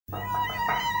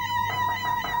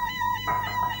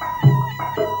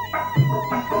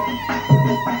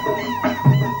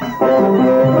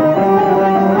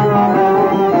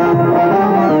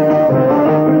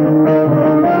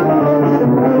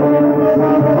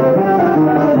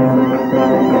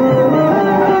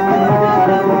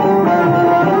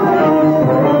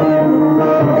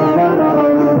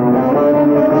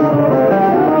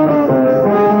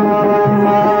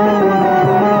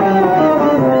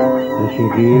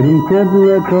شهير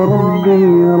كذلك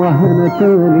ربي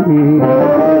رهنتاني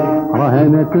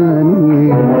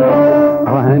رهنتاني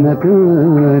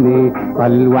رهنتاني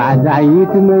الوعد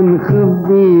عيت ما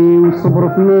نخبي والصبر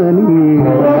فناني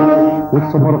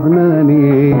والصبر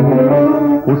فناني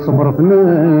والصبر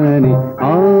فناني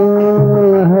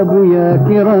ابويا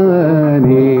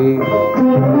كراني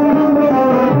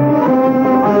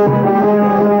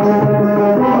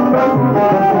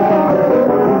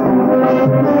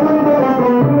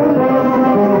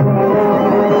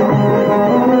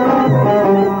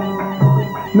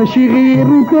ماشي غير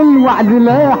انت الوعد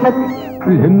لاحك في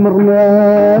الهم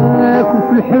رماك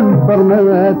وفي الحب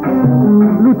رماك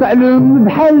لو تعلم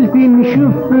بحالتي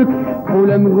نشفك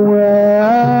ولا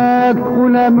مقواك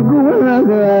ولا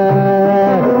مقواك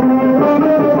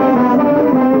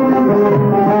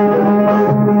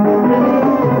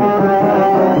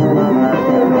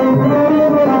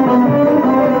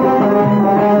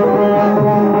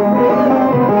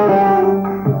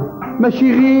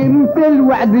ماشي غير انت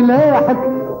الوعد لاحك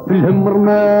في الهم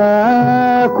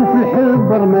رماك وفي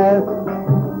الحب رماك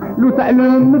لو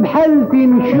تعلم بحالتي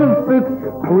نشفك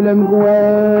ولا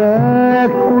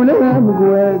مقواك ولا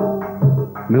مقواك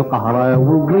من القهرة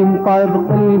والضيمقة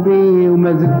بقلبي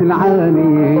وما زلت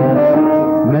نعاني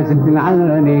ما زلت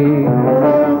نعاني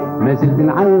ما زلت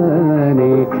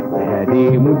نعاني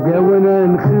هذه مدة وانا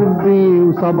نخبي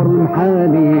وصبر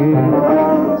محاني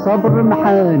صبر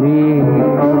محاني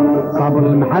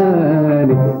صبر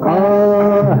محاني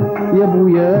يا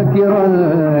ابويا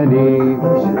كراني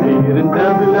شهير انت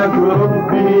بلك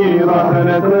وربي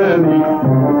رهنتاني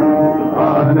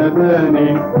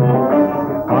رهنتاني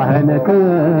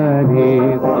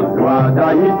رهنتاني الوعد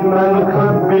عيت ما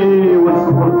نخبي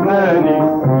والصبر فناني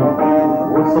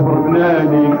والصبر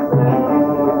فناني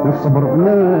والصبر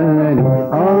فناني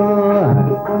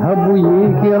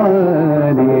ابويا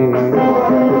كراني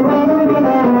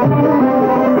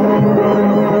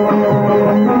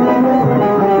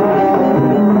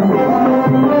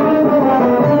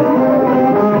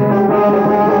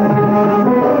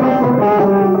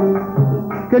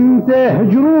كنت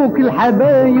هجروك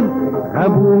الحبايب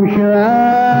غابوا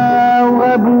مشاو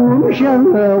غابوا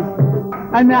مشاو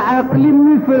انا عقلي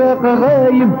من الفراق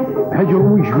غايب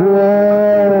هجروا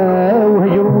وشفاو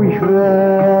هجروا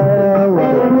وشفاو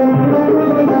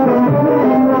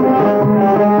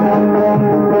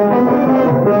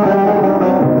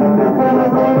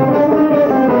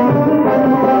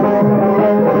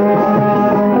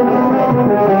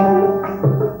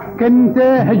كنت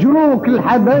هجروك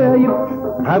الحبايب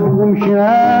غابوا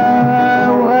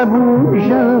مشاو غابوا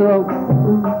مشاو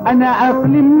انا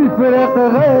عقلي من الفراق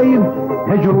غايب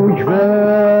هجروا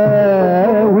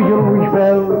وشفاو هجروا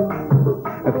وشفاو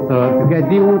اكثر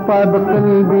قدي وطاب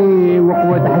قلبي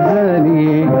وقوة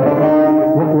احزاني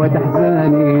وقوة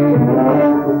احزاني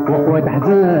وقوة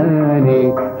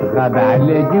احزاني غاب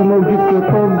على جيم وجدت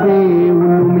طبي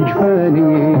والنوم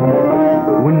جفاني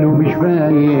والنوم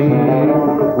جفاني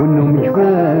والنوم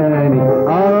جفاني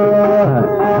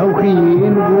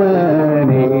هوخين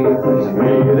دواني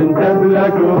شهير انت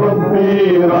بلك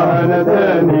ربي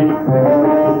رهنتاني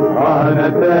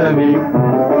رهنتاني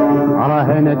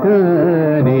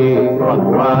رهنتاني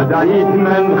الوعد عيت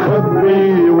ما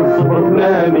نخبي والصبر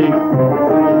فناني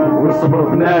والصبر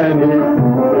فناني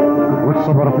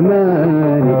والصبر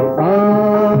فناني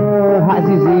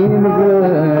عزيزي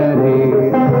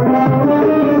مقالي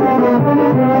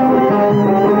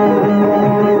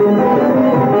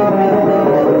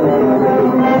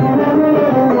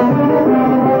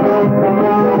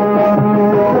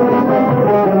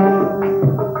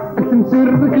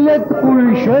سرك لا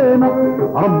تقول شانا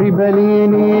ربي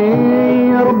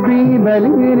باليني ربي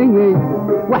باليني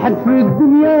واحد في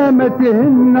الدنيا ما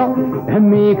تهنى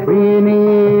همي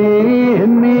يكفيني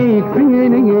همي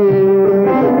يكفيني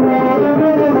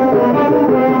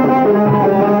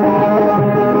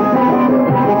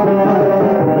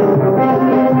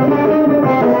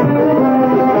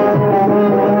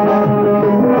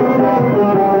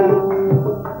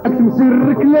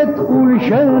سرك لا تقول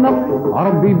شانا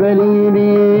ربي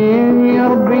باليني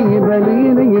ربي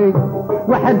باليني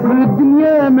واحد في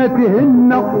الدنيا ما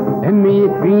تهنى همي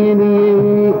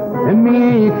يكفيني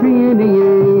همي يكفيني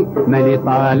ماني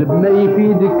طالب ما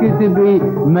يفيد كتبي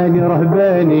ماني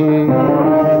رهباني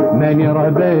ماني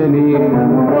رهباني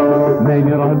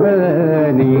ماني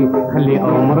رهباني خلي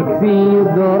امرك في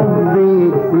يد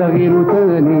ربي لا غير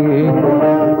تاني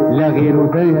لا غير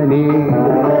تاني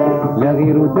لا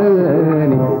غير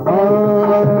تاني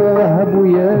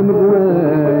ابويا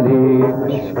مغواني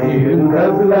شهير انت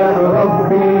بلك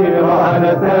ربي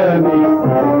رهنتاني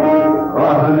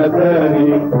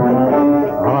رهنتاني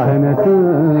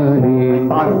رهنتاني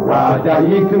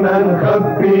وعدايك ما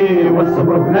نخبي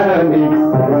والصبر فناني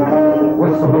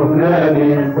والصبر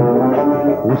فناني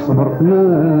والصبر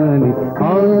فناني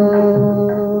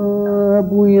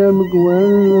ابويا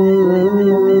مقوال